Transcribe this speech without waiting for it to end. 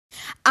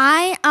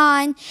Eye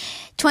on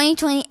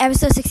 2020,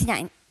 episode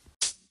 69.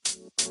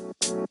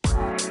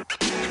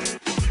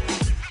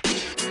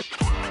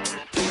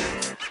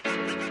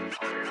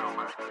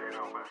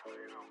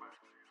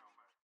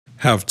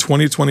 Have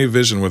 2020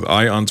 Vision with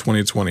Eye on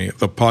 2020,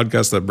 the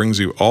podcast that brings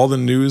you all the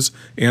news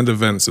and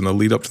events in the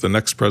lead up to the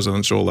next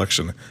presidential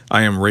election.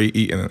 I am Ray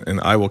Eaton,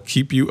 and I will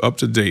keep you up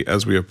to date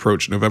as we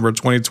approach November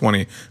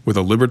 2020 with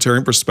a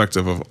libertarian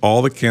perspective of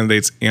all the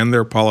candidates and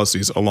their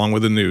policies, along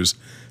with the news.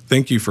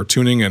 Thank you for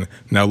tuning in.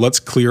 Now let's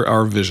clear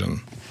our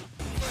vision.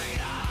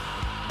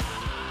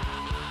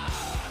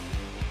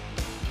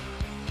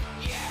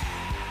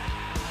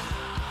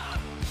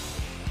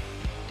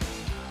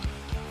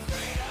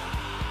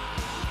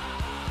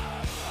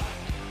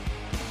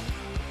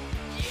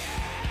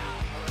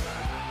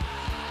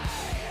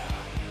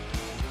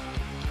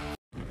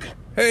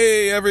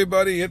 Hey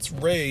everybody, it's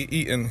Ray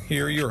Eaton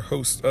here, your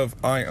host of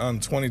Eye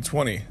on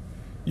 2020,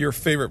 your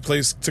favorite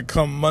place to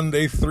come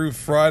Monday through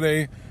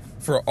Friday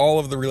for all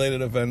of the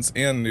related events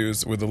and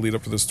news with the lead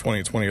up to this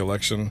 2020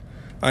 election.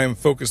 I am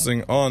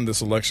focusing on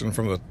this election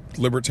from the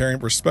libertarian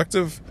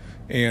perspective,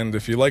 and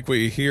if you like what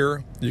you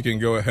hear, you can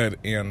go ahead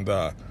and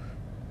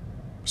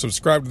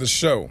subscribe to the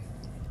show.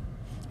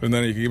 And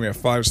then you can give me a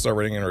 5-star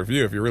rating and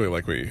review if you really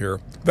like what you hear.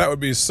 That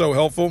would be so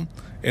helpful,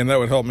 and that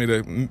would help me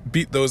to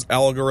beat those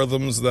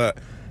algorithms that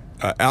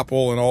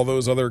Apple and all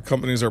those other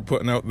companies are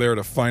putting out there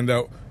to find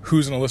out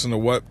who's going to listen to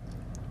what.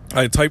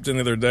 I typed in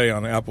the other day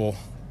on Apple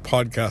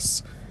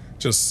Podcasts,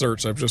 just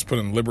search, I've just put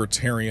in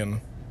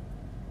libertarian,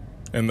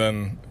 and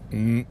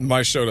then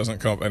my show doesn't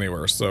come up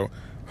anywhere. So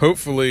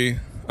hopefully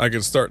I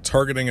could start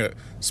targeting it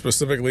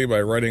specifically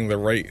by writing the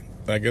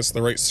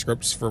right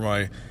scripts for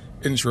my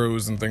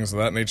intros and things of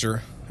that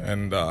nature.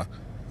 And,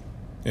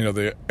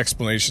 the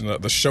explanation,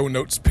 the show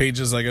notes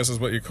pages, I guess is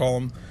what you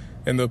call them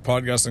in the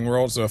podcasting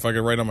world. So if I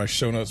could write on my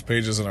show notes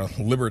pages in a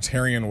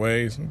libertarian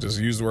way, just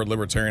use the word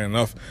libertarian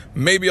enough,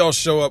 maybe I'll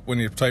show up when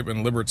you type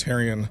in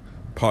libertarian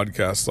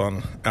podcast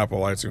on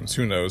Apple iTunes.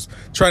 Who knows?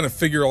 Trying to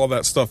figure all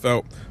that stuff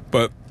out.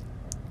 But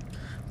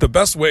the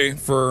best way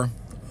for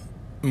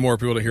more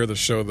people to hear the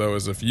show, though,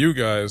 is if you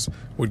guys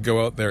would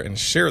go out there and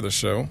share the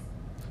show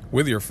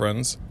with your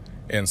friends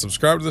and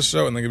subscribe to the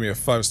show and then give me a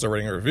 5-star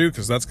rating and review,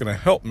 because that's going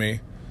to help me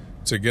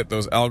to get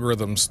those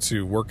algorithms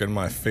to work in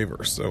my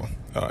favor. So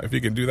if you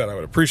can do that, I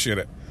would appreciate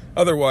it.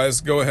 Otherwise,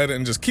 go ahead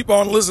and just keep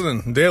on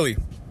listening daily.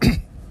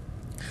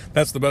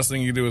 That's the best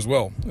thing you can do as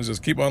well, is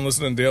just keep on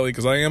listening daily,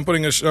 because I am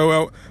putting a show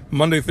out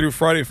Monday through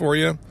Friday for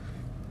you,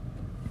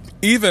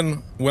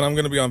 even when I'm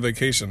going to be on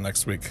vacation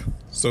next week.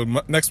 So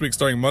next week,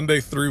 starting Monday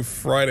through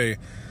Friday,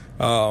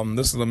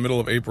 this is the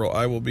middle of April,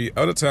 I will be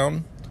out of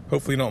town.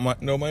 Hopefully you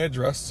don't know my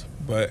address,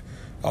 but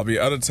I'll be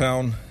out of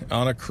town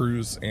on a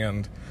cruise,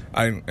 and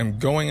I am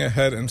going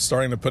ahead and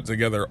starting to put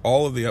together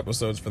all of the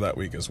episodes for that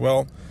week as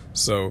well.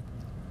 So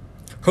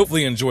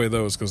hopefully you enjoy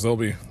those, because they'll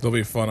be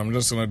fun. I'm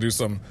just going to do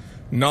some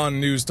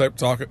non-news type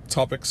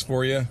topics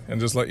for you,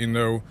 and just let you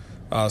know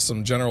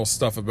some general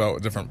stuff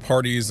about different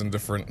parties and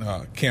different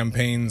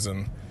campaigns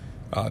and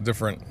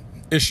different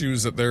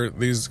issues that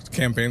these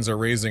campaigns are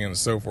raising and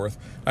so forth.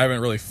 I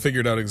haven't really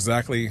figured out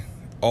exactly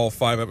all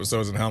 5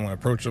 episodes and how I'm going to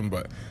approach them,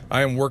 but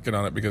I am working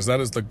on it, because that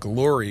is the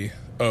glory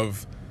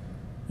of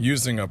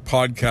using a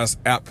podcast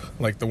app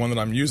like the one that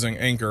I'm using,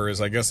 Anchor,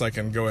 is I guess I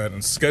can go ahead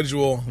and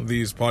schedule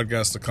these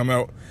podcasts to come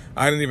out.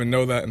 I didn't even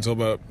know that until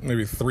about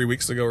maybe 3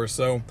 weeks ago or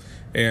so,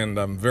 and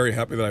I'm very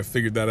happy that I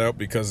figured that out,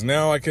 because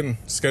now I can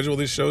schedule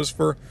these shows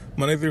for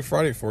Monday through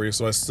Friday for you,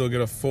 so I still get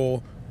a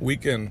full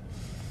weekend.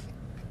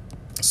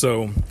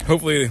 So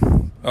hopefully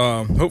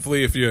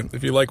if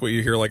you like what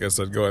you hear, like I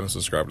said, go ahead and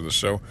subscribe to the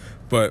show.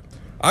 But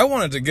I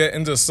wanted to get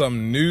into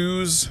some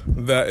news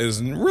that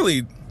is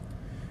really,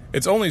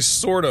 it's only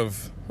sort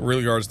of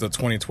regards to the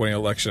 2020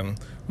 election,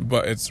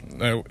 but it's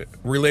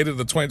related to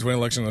the 2020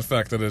 election, the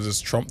fact that it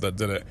is Trump that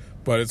did it,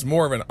 but it's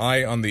more of an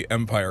Eye on the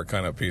Empire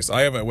kind of piece.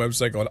 I have a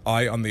website called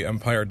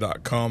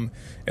eyeontheempire.com,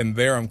 and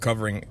there I'm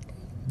covering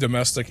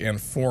domestic and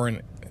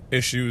foreign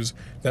issues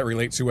that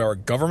relate to our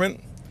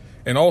government,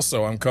 and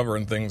also I'm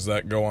covering things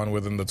that go on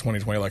within the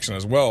 2020 election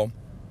as well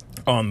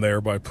on there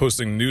by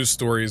posting news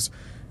stories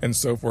and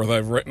so forth.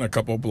 I've written a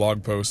couple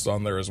blog posts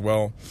on there as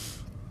well.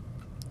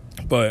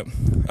 But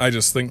I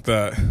just think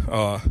that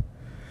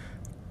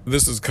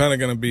this is kind of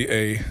going to be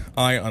a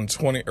Eye on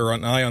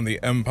an Eye on the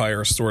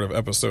Empire sort of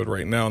episode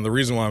right now. And the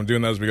reason why I'm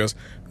doing that is because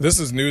this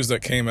is news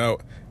that came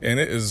out, and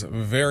it is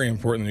very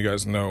important you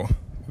guys know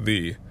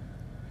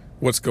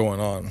what's going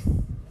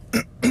on.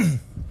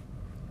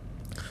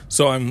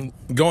 So I'm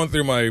going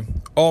through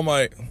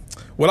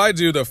what I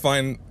do to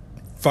find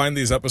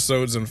these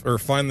episodes or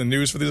find the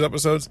news for these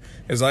episodes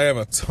is I have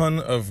a ton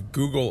of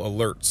Google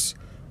alerts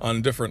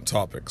on different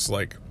topics,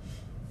 like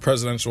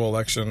presidential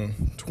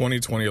election,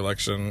 2020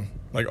 election,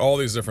 like all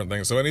these different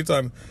things. So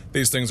anytime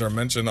these things are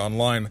mentioned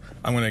online,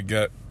 I'm going to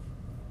get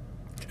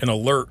an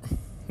alert,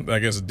 I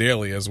guess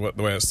daily is the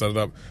way I set it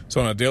up.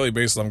 So on a daily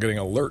basis, I'm getting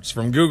alerts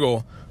from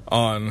Google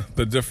on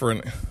the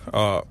different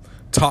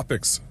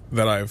topics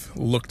that I've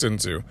looked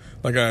into.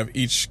 Like I have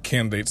each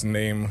candidate's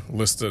name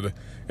listed,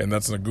 and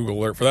that's in a Google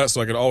alert for that,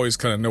 so I could always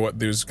kind of know what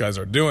these guys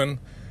are doing.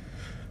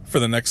 For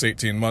the next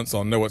 18 months,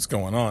 I'll know what's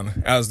going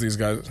on. As these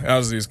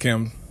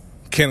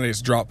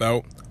candidates drop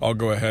out, I'll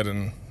go ahead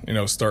and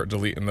start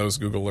deleting those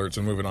Google alerts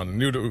and moving on to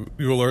new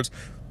Google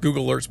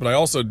alerts. But I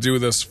also do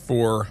this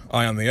for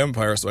Eye on the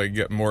Empire, so I can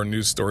get more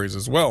news stories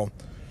as well,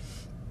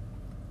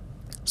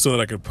 so that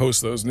I could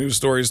post those news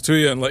stories to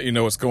you and let you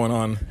know what's going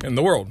on in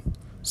the world.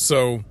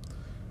 So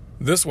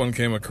this one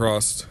came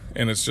across,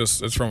 and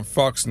it's from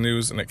Fox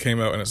News, and it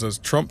came out, and it says,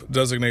 Trump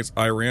designates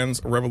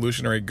Iran's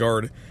Revolutionary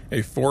Guard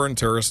a foreign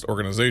terrorist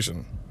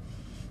organization.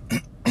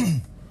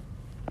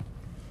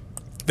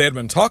 They had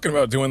been talking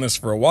about doing this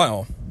for a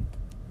while,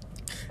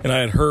 and I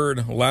had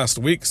heard last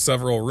week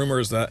several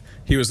rumors that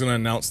he was going to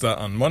announce that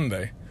on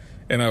Monday,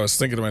 and I was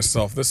thinking to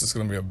myself, this is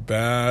going to be a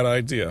bad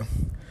idea.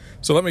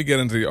 So let me get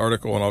into the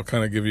article, and I'll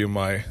kind of give you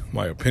my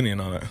opinion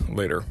on it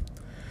later.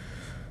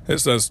 It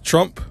says,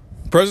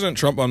 President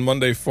Trump on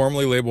Monday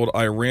formally labeled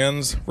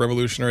Iran's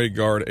Revolutionary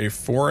Guard a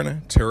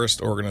foreign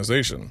terrorist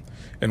organization,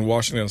 in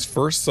Washington's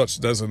first such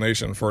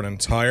designation for an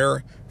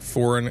entire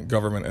foreign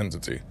government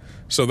entity.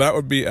 So that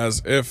would be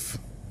as if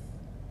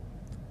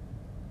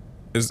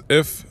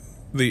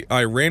the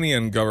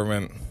Iranian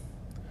government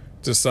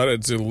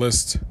decided to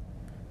list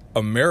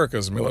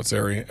America's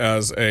military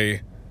as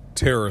a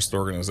terrorist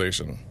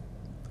organization.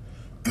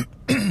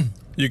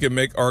 You can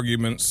make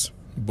arguments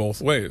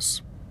both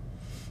ways.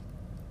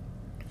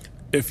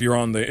 If you're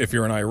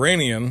an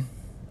Iranian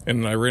and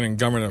an Iranian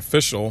government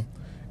official,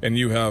 and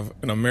you have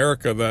an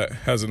America that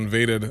has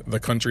invaded the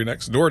country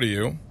next door to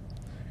you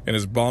and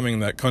is bombing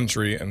that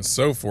country and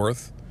so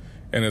forth,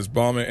 and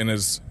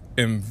is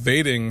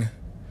invading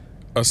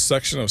a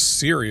section of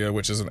Syria,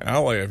 which is an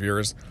ally of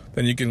yours,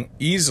 then you can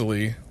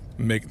easily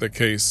make the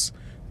case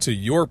to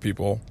your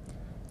people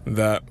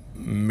that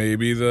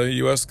maybe the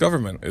U.S.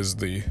 government is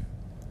the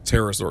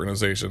terrorist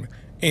organization,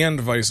 and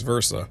vice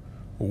versa.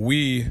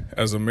 We,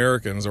 as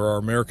Americans, or our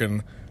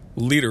American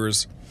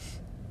leaders,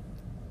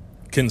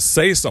 can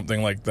say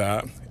something like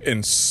that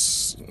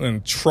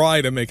and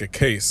try to make a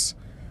case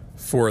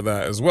for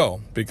that as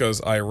well,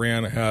 because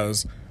Iran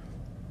has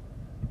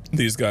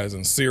these guys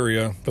in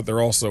Syria, but they're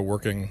also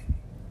working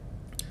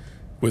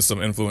with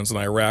some influence in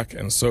Iraq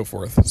and so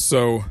forth.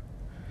 So,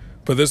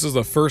 but this is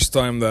the first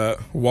time that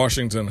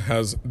Washington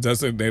has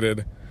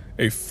designated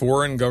a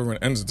foreign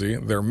government entity,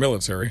 their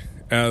military,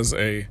 as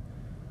a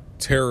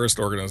terrorist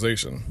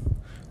organization.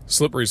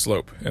 Slippery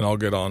slope, and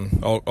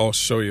I'll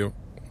show you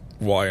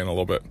why in a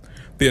little bit.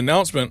 The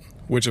announcement,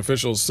 which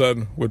officials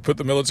said would put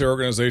the military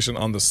organization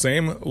on the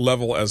same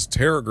level as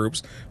terror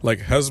groups like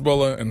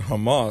Hezbollah and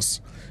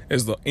Hamas,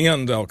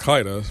 and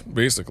Al-Qaeda,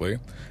 basically,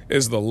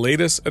 is the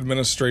latest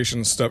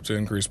administration step to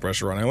increase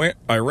pressure on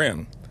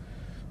Iran.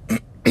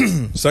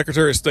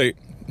 Secretary of State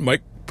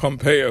Mike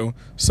Pompeo,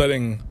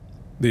 citing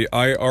the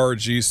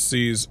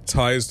IRGC's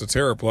ties to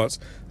terror plots,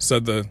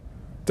 said the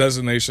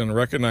designation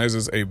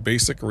recognizes a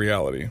basic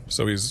reality.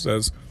 So he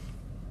says,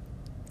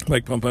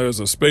 Mike Pompeo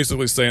is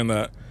basically saying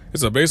that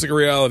it's a basic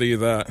reality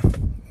that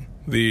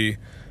the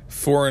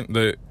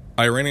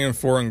Iranian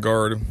Foreign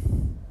Guard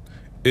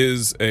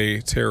is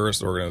a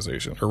terrorist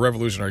organization, or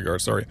Revolutionary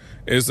Guard,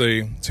 is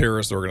a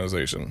terrorist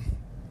organization.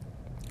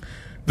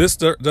 This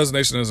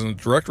designation is in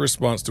direct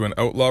response to an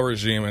outlaw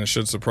regime and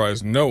should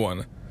surprise no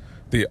one.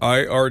 The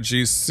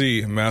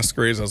IRGC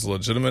masquerades as a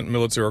legitimate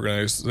military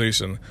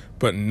organization,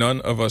 but none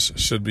of us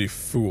should be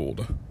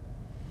fooled.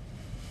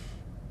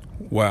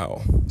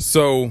 Wow.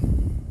 So,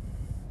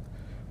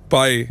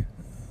 by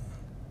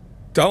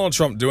Donald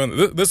Trump doing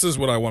this is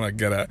what I want to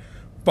get at.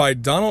 By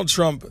Donald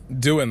Trump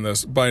doing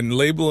this, by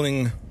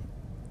labeling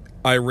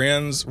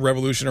Iran's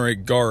Revolutionary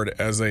Guard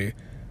as a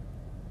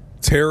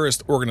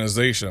terrorist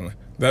organization,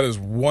 that is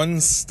one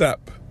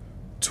step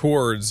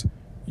towards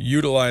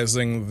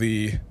utilizing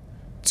the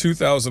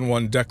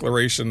 2001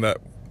 declaration that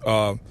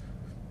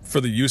for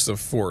the use of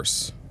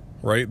force,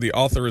 right? The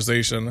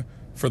authorization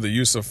for the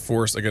use of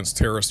force against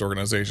terrorist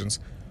organizations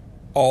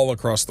all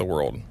across the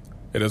world.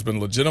 It has been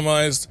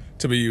legitimized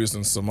to be used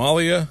in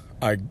Somalia,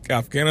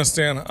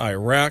 Afghanistan,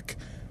 Iraq,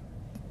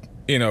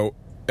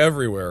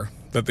 everywhere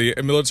that the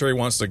military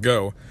wants to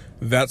go.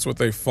 That's what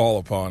they fall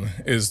upon,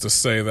 is to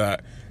say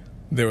that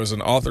there was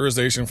an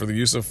authorization for the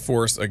use of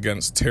force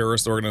against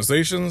terrorist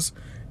organizations,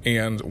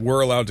 and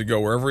we're allowed to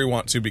go wherever we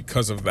want to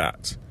because of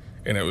that.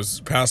 And it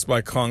was passed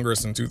by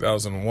Congress in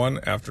 2001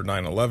 after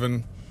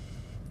 9/11.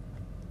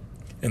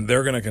 And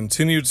they're going to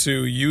continue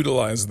to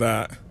utilize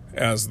that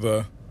as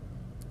the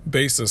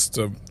basis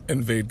to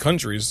invade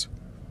countries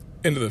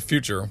into the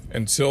future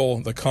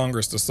until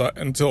Congress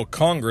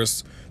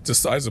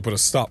decides to put a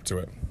stop to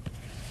it.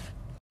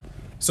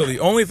 So the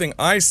only thing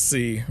I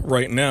see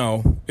right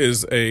now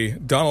is a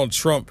Donald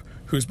Trump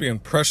who's being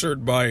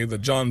pressured by the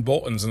John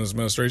Boltons in his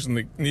administration,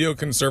 the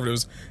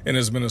neoconservatives in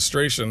his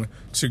administration,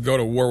 to go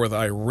to war with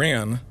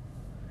Iran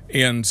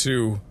and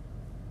to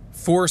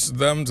force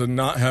them to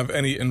not have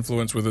any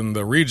influence within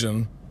the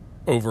region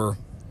over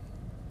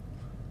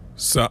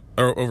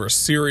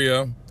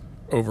Syria,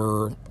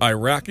 over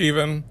Iraq,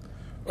 even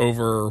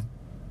over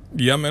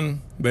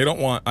Yemen. They don't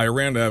want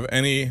Iran to have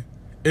any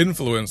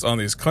influence on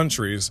these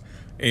countries,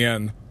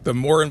 and the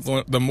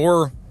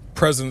more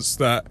presence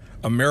that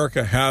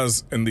America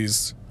has in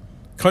these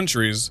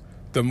countries,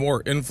 the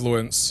more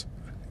influence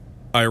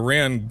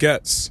Iran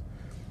gets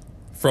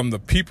from the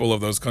people of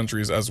those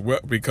countries as well,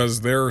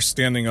 because they're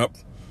standing up,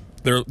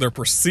 they're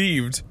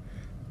perceived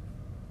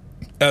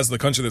as the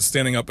country that's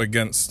standing up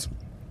against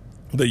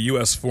the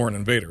U.S. foreign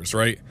invaders,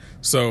 right?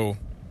 So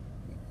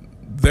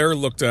they're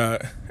looked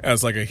at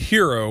as like a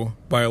hero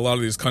by a lot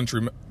of these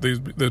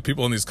the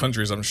people in these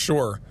countries, I'm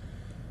sure,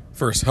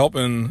 for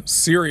helping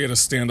Syria to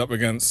stand up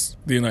against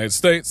the United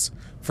States,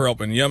 for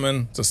helping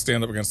Yemen to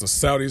stand up against the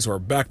Saudis who are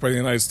backed by the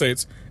United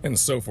States, and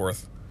so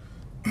forth.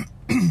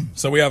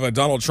 So we have a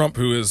Donald Trump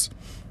who is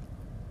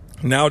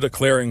now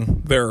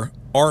declaring their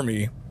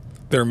army,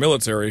 their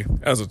military,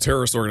 as a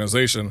terrorist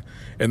organization,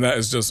 and that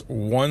is just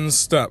one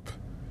step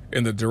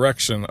in the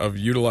direction of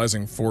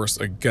utilizing force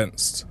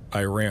against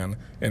Iran.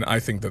 And I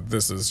think that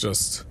this is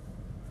just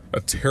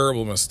a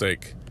terrible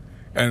mistake.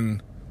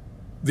 And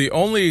the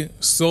only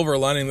silver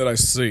lining that I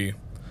see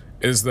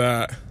is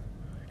that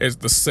it's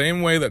the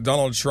same way that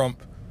Donald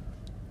Trump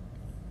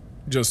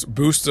just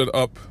boosted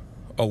up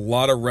a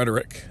lot of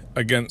rhetoric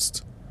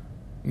against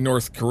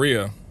North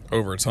Korea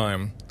over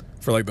time.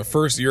 For like the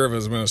first year of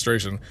his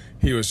administration,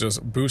 he was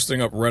just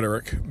boosting up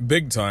rhetoric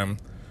big time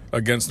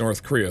against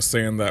North Korea,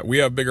 saying that we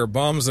have bigger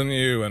bombs than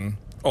you and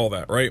all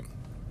that, right?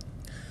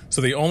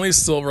 So the only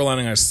silver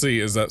lining I see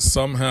is that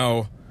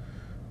somehow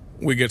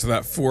we get to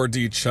that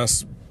 4D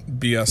chess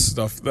BS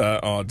stuff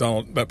that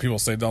that people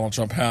say Donald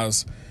Trump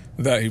has,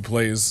 that he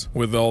plays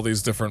with all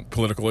these different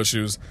political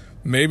issues.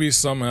 Maybe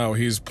somehow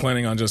he's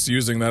planning on just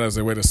using that as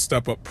a way to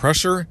step up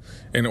pressure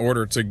in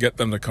order to get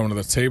them to come to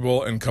the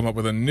table and come up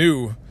with a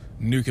new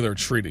nuclear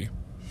treaty.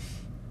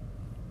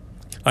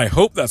 I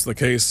hope that's the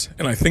case,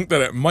 and I think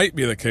that it might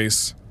be the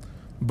case,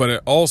 but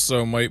it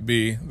also might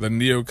be the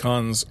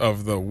neocons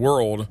of the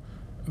world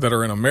that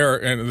are in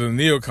America, and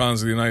the neocons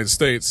of the United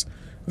States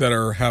that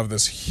have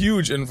this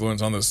huge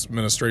influence on this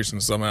administration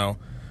somehow.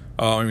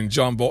 I mean,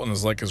 John Bolton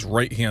is like his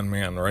right-hand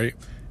man, right?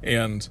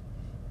 And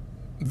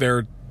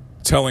they're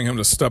telling him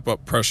to step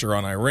up pressure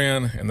on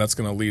Iran, and that's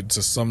going to lead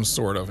to some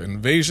sort of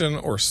invasion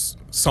or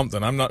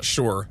something. I'm not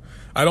sure.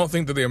 I don't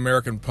think that the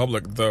American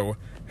public, though,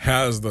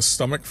 has the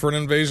stomach for an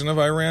invasion of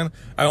Iran.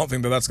 I don't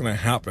think that that's going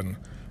to happen.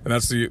 And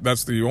that's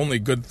the only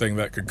good thing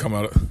that could come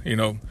out of,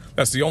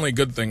 that's the only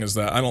good thing, is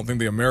that I don't think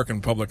the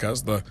American public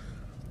has the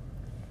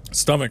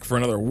stomach for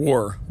another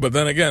war. But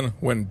then again,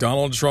 when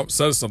Donald Trump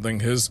says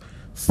something, his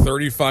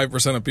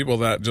 35% of people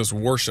that just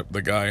worship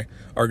the guy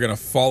are going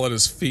to fall at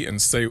his feet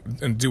and say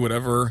and do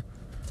whatever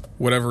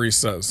he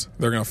says.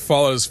 They're going to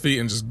fall at his feet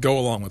and just go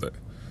along with it.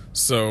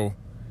 So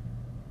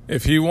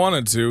if he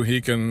wanted to,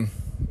 he can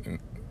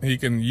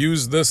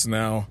use this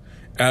now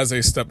as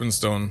a stepping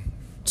stone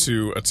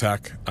to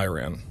attack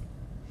Iran.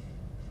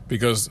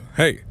 Because,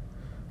 hey,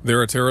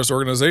 they're a terrorist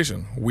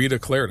organization. We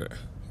declared it.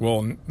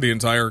 Well, the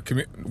entire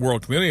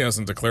world community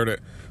hasn't declared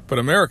it, but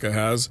America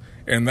has,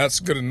 and that's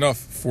good enough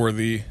for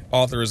the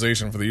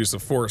authorization for the use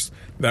of force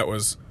that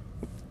was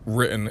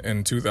written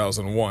in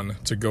 2001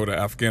 to go to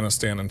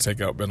Afghanistan and take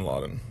out bin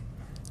Laden.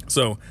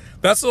 So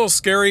that's a little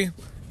scary,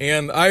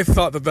 and I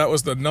thought that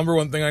was the number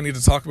one thing I need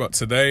to talk about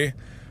today.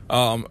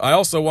 I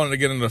also wanted to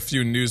get into a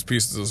few news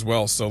pieces as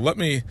well, so let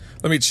me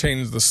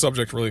change the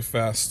subject really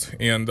fast,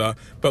 and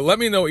but let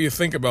me know what you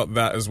think about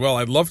that as well.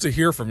 I'd love to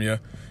hear from you.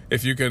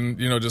 If you can,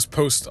 just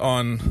post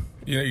on,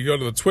 you go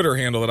to the Twitter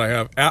handle that I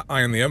have,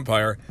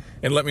 @IamTheEmpire,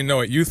 and let me know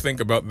what you think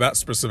about that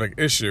specific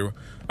issue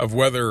of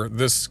whether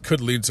this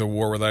could lead to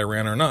war with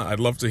Iran or not. I'd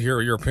love to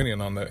hear your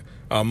opinion on that.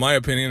 My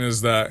opinion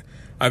is that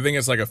I think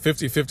it's like a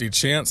 50-50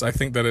 chance. I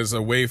think that is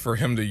a way for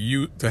him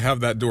to have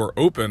that door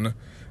open.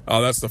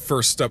 That's the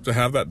first step, to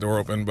have that door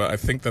open, but I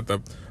think that the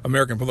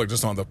American public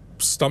just don't have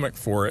the stomach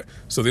for it.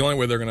 So the only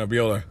way they're going to be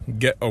able to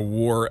get a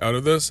war out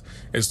of this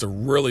is to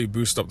really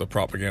boost up the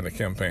propaganda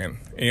campaign.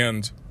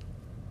 And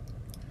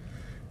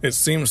it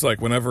seems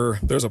like whenever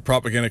there's a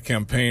propaganda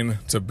campaign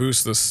to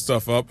boost this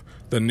stuff up,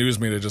 the news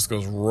media just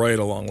goes right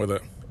along with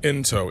it,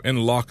 in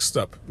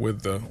lockstep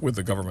with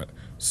the government.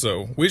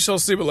 So we shall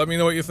see, but let me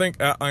know what you think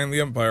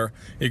 @IamTheEmpire.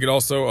 You could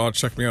also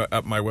check me out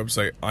at my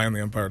website,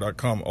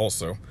 IamTheEmpire.com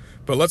also.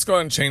 But let's go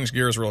ahead and change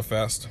gears real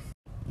fast.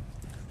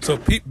 So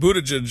Pete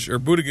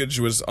Buttigieg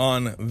was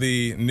on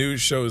the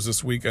news shows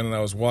this weekend, and I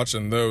was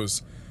watching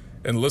those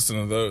and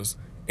listening to those.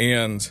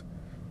 And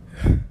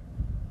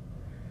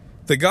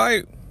the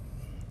guy,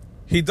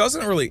 he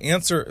doesn't really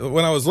answer,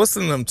 when I was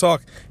listening to him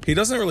talk, he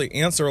doesn't really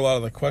answer a lot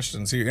of the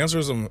questions. He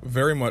answers them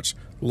very much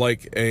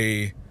like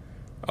a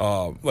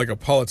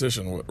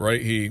politician would,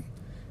 right?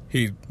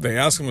 They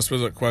ask him a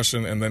specific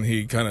question, and then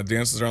he kind of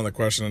dances around the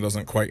question and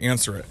doesn't quite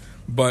answer it.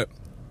 But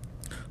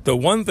the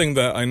one thing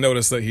that I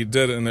noticed that he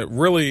did, and it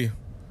really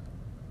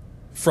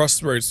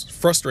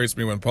frustrates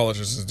me when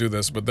politicians do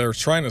this, but they're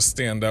trying to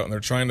stand out and they're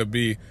trying to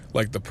be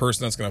like the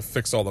person that's going to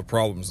fix all the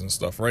problems and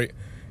stuff, right?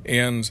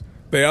 And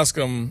they ask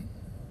him,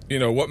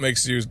 what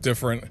makes you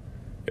different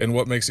and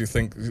what makes you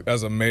think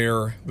as a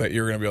mayor that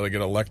you're going to be able to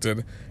get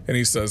elected. And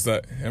he says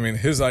that,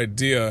 his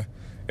idea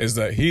is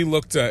that he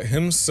looked at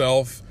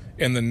himself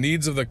and the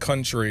needs of the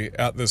country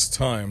at this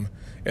time,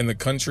 and the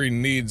country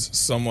needs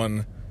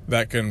someone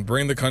that can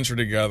bring the country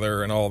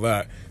together and all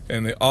that.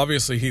 And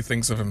obviously he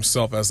thinks of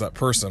himself as that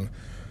person.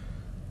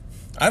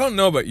 I don't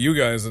know about you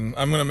guys, and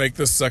I'm going to make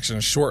this section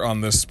short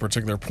on this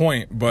particular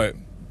point, but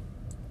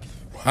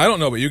I don't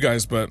know about you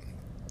guys, but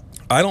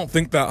I don't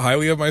think that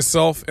highly of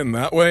myself in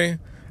that way.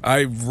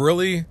 I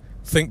really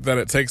think that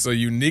it takes a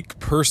unique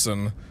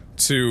person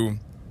to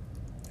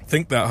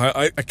think that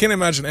high. I can't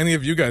imagine any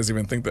of you guys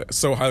even think that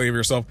so highly of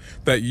yourself,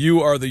 that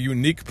you are the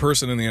unique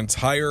person in the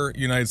entire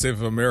United States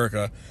of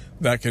America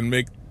that can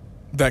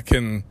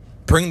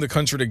bring the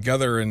country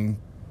together and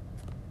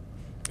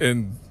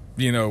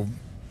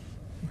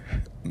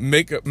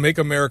make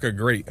America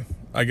great.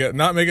 I get,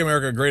 not make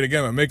America great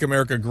again, but make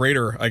America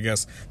greater, I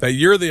guess. That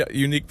you're the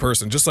unique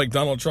person. Just like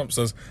Donald Trump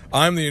says,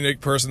 I'm the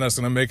unique person that's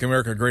going to make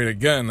America great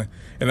again.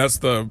 And that's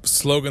the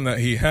slogan that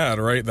he had,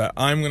 right? That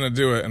I'm going to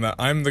do it, and that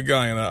I'm the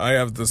guy, and that I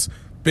have this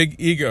big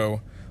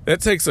ego. That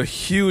takes a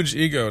huge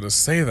ego to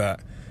say that.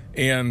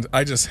 And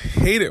I just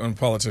hate it when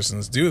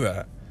politicians do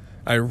that.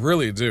 I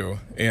really do.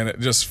 And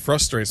it just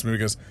frustrates me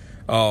because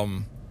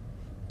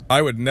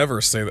I would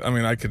never say that.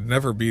 I could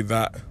never be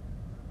that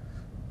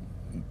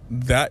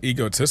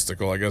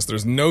egotistical, I guess.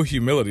 There's no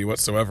humility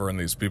whatsoever in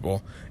these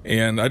people,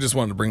 and I just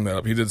wanted to bring that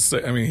up. He did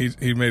say,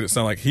 he made it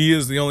sound like he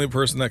is the only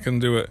person that can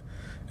do it,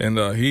 and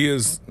he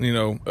is,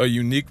 a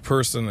unique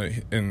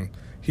person, and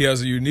he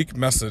has a unique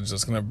message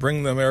that's going to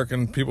bring the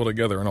American people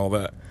together and all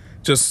that.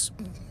 Just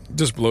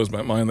blows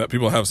my mind that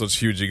people have such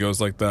huge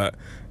egos like that,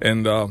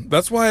 and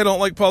that's why I don't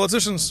like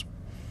politicians.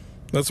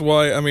 That's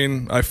why,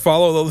 I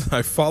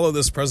follow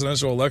this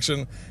presidential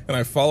election, and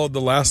I followed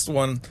the last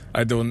one.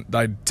 I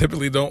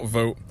typically don't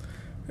vote,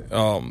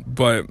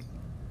 but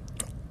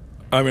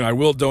I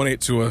will donate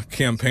to a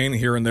campaign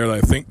here and there that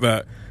I think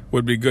that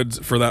would be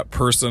good for that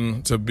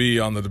person to be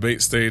on the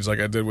debate stage, like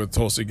I did with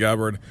Tulsi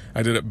Gabbard.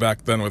 I did it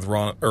back then with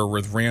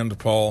Rand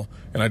Paul,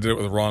 and I did it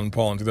with Ron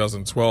Paul in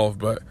 2012.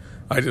 But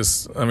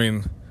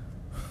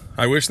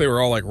I wish they were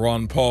all like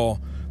Ron Paul.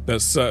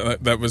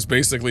 That was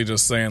basically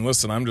just saying,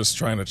 listen, I'm just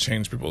trying to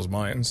change people's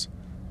minds,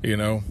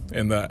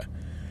 and that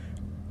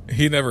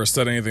he never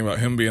said anything about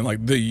him being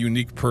like the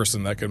unique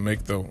person that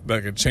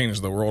could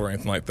change the world or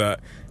anything like that.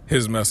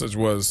 His message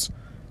was,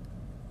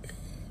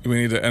 we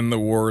need to end the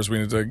wars, we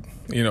need to,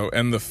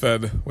 end the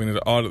Fed, we need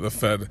to audit the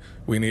Fed,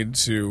 we need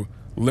to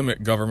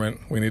limit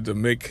government, we need to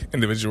make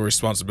individual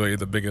responsibility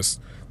the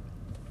biggest,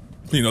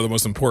 the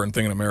most important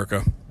thing in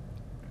America.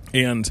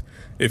 And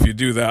if you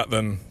do that,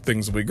 then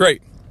things will be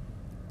great.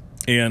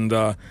 And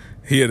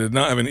he did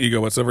not have an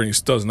ego whatsoever, and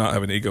he does not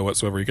have an ego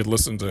whatsoever. You could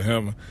listen to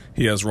him.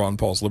 He has Ron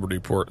Paul's Liberty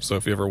Report. So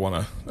if you ever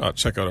want to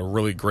check out a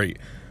really great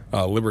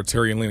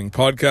libertarian-leaning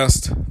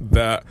podcast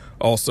that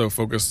also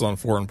focuses on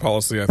foreign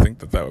policy, I think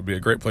that would be a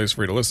great place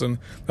for you to listen.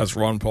 That's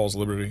Ron Paul's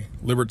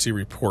Liberty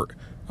Report.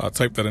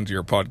 Type that into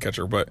your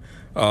podcatcher. But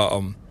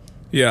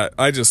yeah,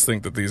 I just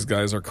think that these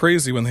guys are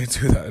crazy when they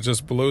do that. It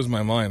just blows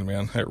my mind,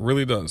 man. It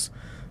really does.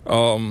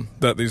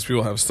 That these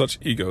people have such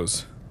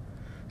egos.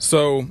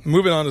 So,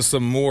 moving on to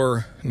some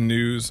more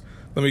news,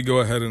 let me go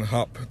ahead and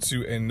hop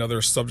to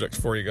another subject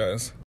for you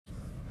guys.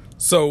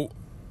 So,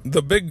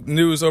 the big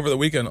news over the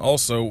weekend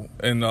also,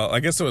 and I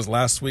guess it was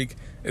last week,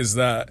 is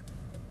that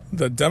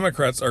the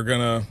Democrats are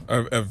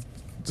have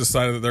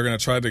decided that they're going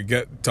to try to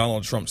get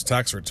Donald Trump's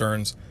tax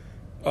returns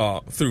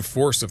through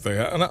force if they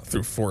have, not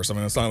through force,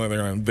 it's not like they're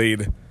going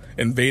to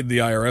invade the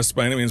IRS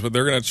by any means, but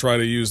they're going to try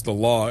to use the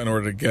law in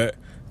order to get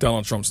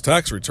Donald Trump's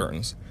tax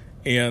returns.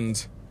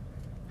 And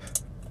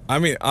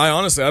I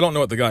honestly don't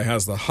know what the guy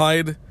has to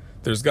hide.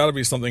 There's got to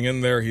be something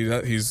in there.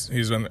 He's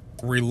been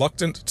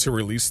reluctant to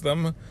release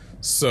them,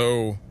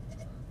 so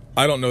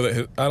I don't know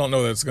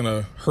that it's going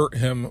to hurt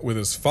him with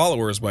his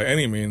followers by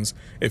any means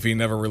if he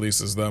never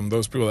releases them.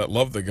 Those people that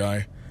love the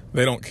guy,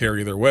 they don't care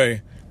either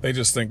way. They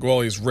just think,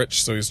 well, he's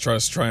rich, so he's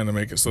trying to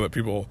make it so that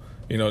people,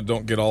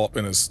 don't get all up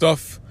in his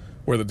stuff.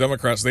 Where the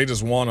Democrats, they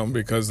just want him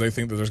because they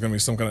think that there's going to be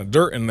some kind of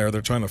dirt in there.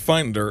 They're trying to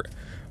find dirt.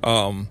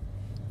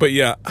 But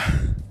yeah,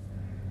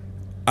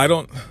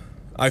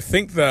 I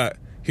think that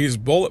he's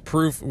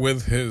bulletproof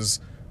with his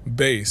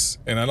base,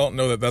 and I don't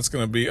know that that's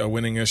going to be a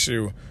winning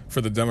issue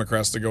for the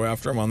Democrats to go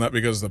after him on that,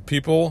 because the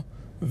people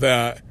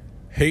that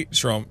hate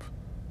Trump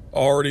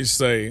already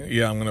say,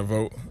 yeah, I'm going to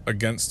vote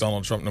against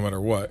Donald Trump no matter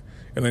what.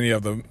 And then you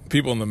have the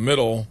people in the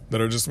middle that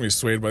are just going to be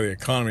swayed by the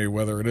economy,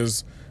 whether it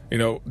is,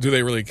 do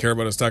they really care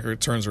about his tax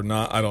returns or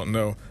not? I don't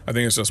know. I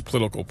think it's just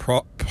political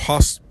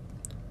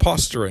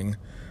posturing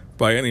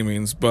by any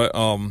means, but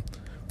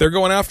they're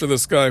going after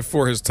this guy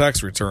for his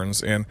tax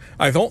returns, and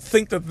I don't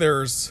think that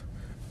there's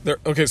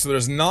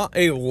not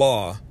a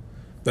law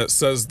that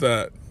says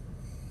that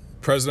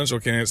presidential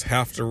candidates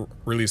have to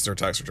release their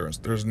tax returns.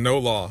 There's no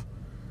law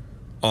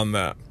on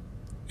that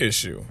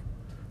issue.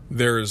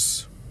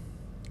 There's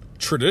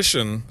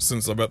tradition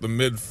since about the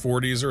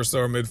mid-40s or so,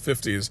 or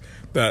mid-50s,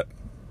 that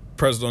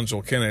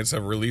presidential candidates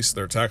have released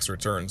their tax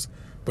returns,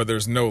 but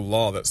there's no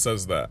law that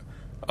says that.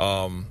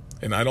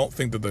 And I don't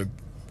think that the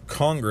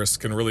Congress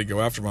can really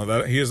go after him on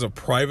that. He is a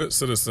private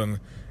citizen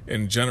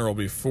in general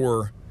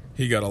before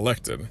he got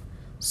elected.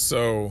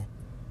 So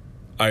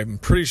I'm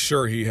pretty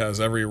sure he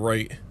has every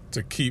right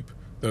to keep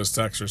those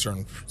tax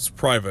returns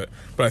private.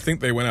 But I think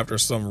they went after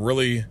some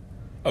really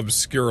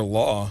obscure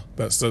law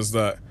that says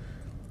that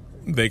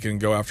they can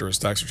go after his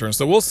tax returns.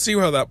 So we'll see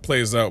how that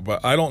plays out,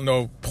 but I don't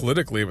know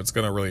politically if it's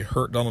going to really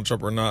hurt Donald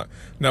Trump or not.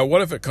 Now,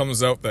 what if it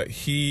comes out that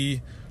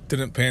he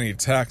didn't pay any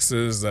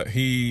taxes, that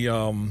he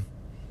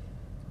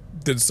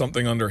did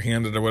something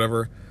underhanded or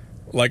whatever?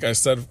 Like I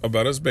said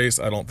about his base,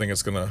 I don't think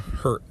it's going to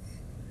hurt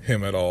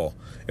him at all.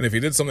 And if he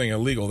did something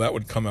illegal, that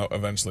would come out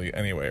eventually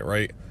anyway,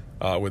 right?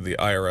 With the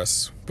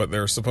IRS. But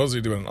they're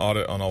supposedly doing an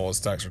audit on all his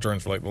tax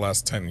returns for like the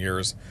last 10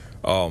 years.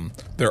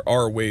 There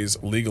are ways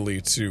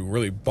legally to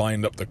really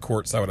bind up the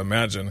courts, I would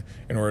imagine,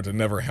 in order to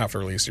never have to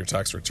release your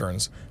tax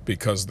returns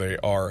because they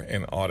are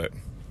in audit.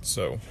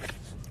 So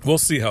we'll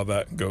see how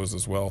that goes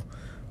as well.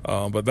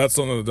 But that's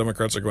something the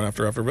Democrats are going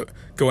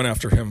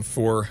after him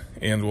for,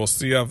 and we'll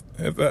see if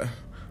that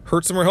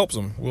hurts him or helps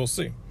him. We'll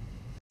see.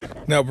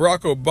 Now,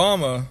 Barack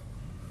Obama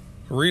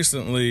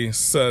recently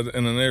said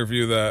in an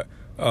interview that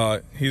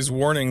he's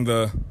warning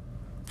the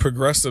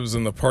progressives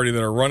in the party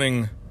that are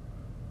running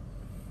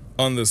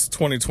on this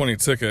 2020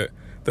 ticket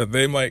that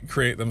they might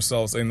create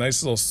themselves a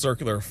nice little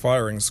circular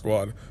firing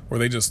squad where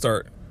they just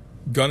start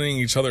gunning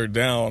each other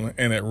down,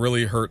 and it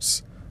really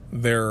hurts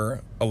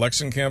their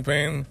election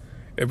campaign,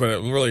 but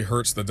it really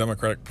hurts the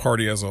Democratic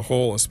Party as a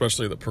whole,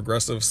 especially the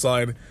progressive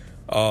side.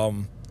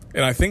 And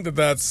I think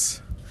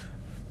that's,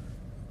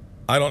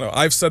 I don't know,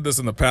 I've said this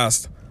in the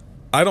past,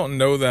 I don't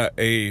know that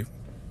a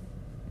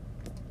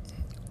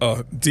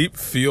deep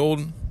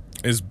field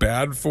is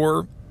bad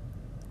for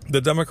the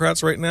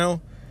Democrats right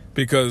now,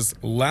 because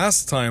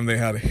last time they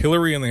had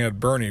Hillary and they had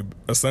Bernie,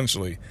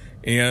 essentially,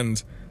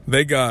 and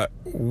they got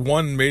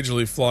one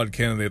majorly flawed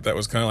candidate that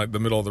was kind of like the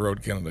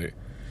middle-of-the-road candidate,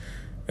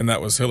 and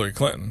that was Hillary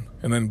Clinton.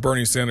 And then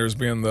Bernie Sanders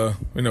being the,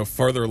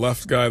 farther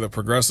left guy, the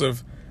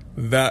progressive,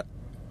 that,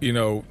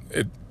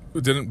 it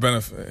didn't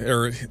benefit,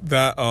 or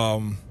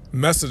that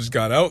message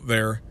got out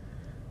there,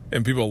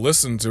 and people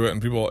listened to it,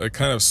 and it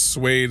kind of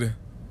swayed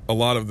a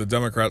lot of the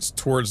Democrats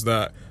towards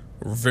that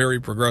very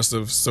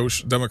progressive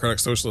democratic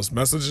socialist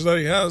message that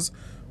he has,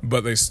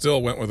 but they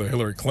still went with a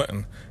Hillary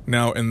Clinton.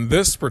 Now, in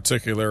this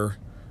particular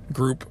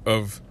group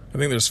of, I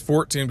think there's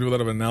 14 people that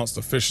have announced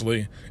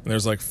officially, and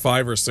there's like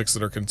 5 or 6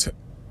 that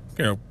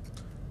are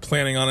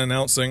planning on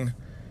announcing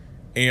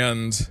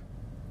and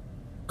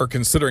are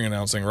considering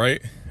announcing,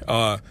 right?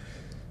 I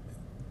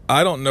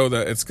don't know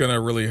that it's going to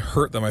really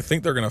hurt them. I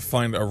think they're going to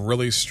find a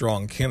really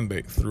strong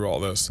candidate through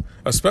all this,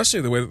 especially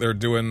the way that they're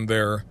doing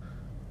their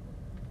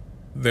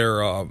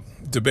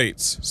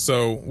debates.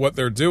 So what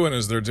they're doing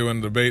is they're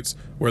doing debates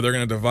where they're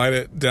going to divide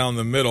it down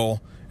the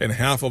middle, and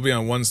half will be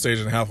on one stage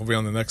and half will be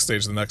on the next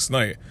stage the next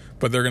night.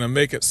 But they're going to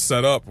make it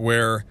set up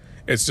where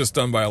it's just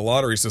done by a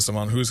lottery system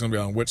on who's going to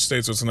be on which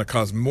stage, so it's going to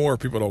cause more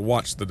people to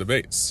watch the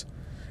debates.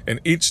 And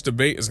each of the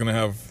debates is going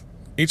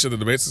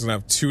to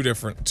have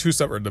two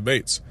separate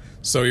debates.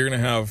 So you're going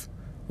to have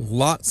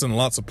lots and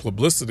lots of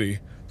publicity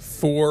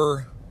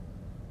for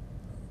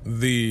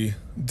the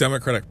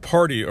Democratic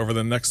Party over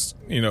the next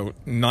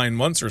 9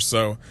 months or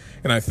so,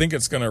 and I think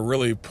it's going to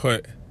really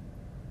put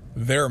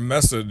their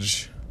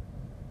message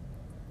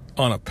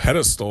on a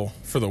pedestal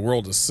for the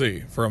world to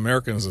see, for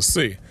Americans to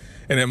see,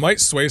 and it might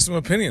sway some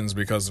opinions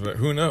because of it.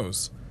 Who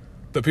knows?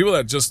 The people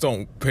that just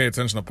don't pay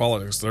attention to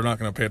politics, they're not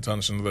going to pay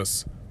attention to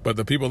this, but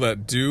the people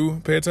that do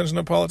pay attention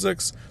to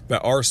politics,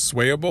 that are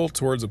swayable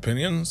towards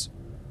opinions,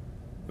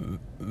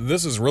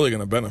 this is really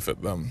going to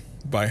benefit them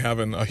by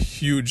having a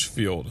huge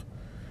field.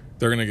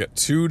 They're going to get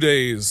 2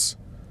 days,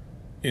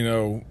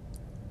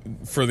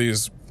 for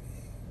the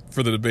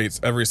debates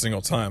every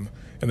single time.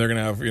 And they're going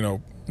to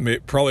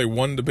have, probably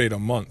one debate a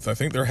month. I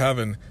think they're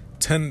having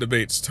 10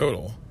 debates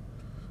total.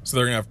 So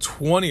they're going to have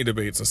 20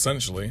 debates,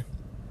 essentially.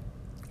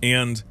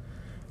 And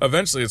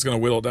eventually it's going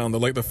to whittle down.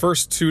 The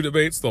first 2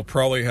 debates, they'll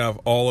probably have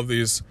all of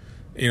these,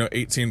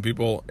 18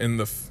 people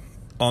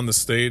on the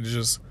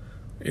stages,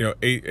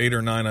 8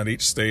 or 9 on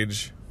each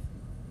stage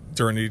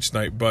during each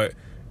night. But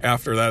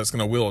after that, it's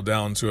going to whittle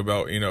down to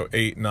about,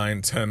 8,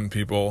 9, 10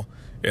 people,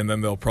 and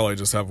then they'll probably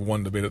just have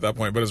one debate at that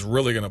point. But it's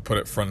really going to put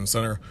it front and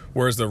center,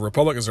 whereas the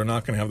Republicans are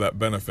not going to have that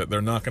benefit.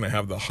 They're not going to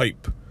have the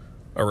hype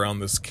around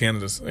this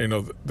candidacy,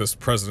 this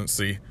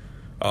presidency.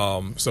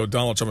 So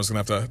Donald Trump is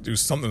going to have to do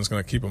something that's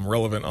going to keep him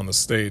relevant on the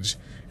stage,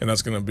 and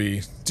that's going to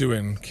be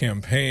doing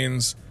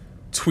campaigns,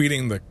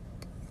 tweeting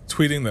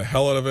the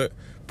hell out of it,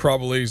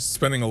 probably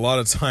spending a lot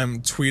of time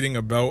tweeting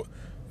about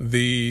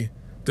the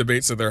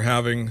debates that they're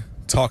having,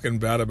 talking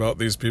bad about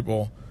these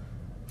people,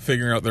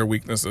 figuring out their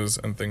weaknesses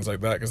and things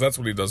like that, because that's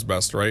what he does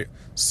best, right?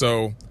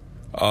 So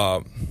I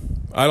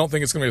don't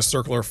think it's going to be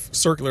a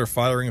circular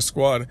firing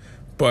squad,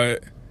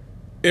 but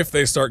if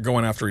they start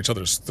going after each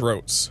other's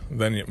throats,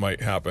 then it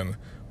might happen.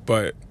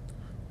 But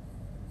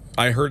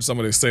I heard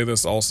somebody say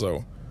this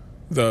also,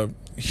 the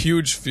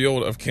huge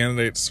field of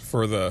candidates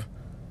for the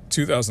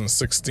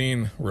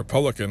 2016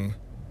 Republican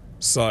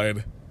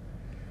side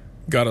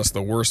got us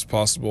the worst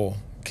possible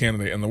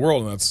candidate in the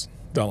world, and that's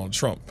Donald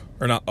Trump.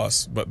 Or not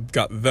us, but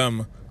got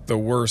them the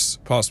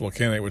worst possible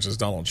candidate, which is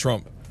Donald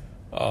Trump.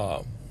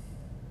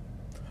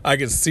 I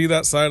could see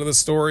that side of the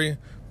story,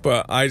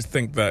 but I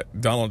think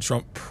that Donald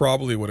Trump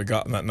probably would have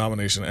gotten that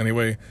nomination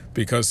anyway,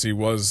 because he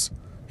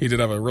did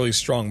have a really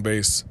strong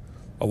base.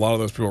 A lot of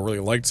those people really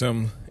liked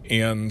him,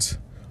 and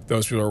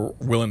those people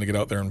are willing to get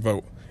out there and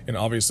vote. And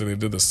obviously they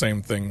did the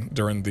same thing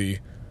during the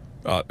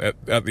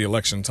at the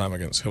election time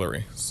against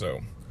Hillary.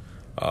 So,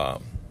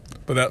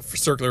 but that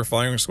circular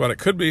firing squad, it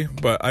could be,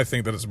 but I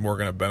think that it's more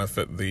going to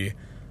benefit the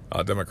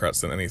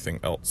Democrats than anything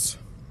else.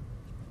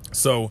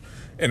 So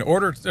go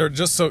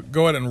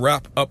ahead and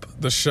wrap up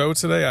the show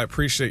today. I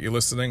appreciate you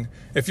listening.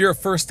 If you're a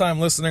first-time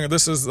listener,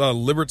 this is a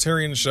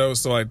libertarian show,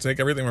 so I take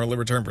everything from a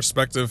libertarian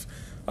perspective.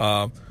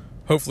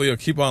 Hopefully you'll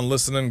keep on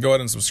listening. Go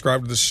ahead and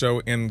subscribe to this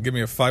show and give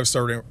me a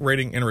 5-star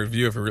rating and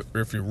review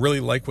if you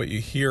really like what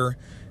you hear.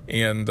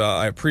 And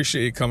I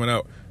appreciate you coming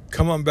out.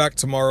 Come on back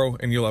tomorrow,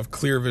 and you'll have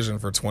clear vision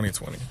for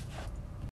 2020.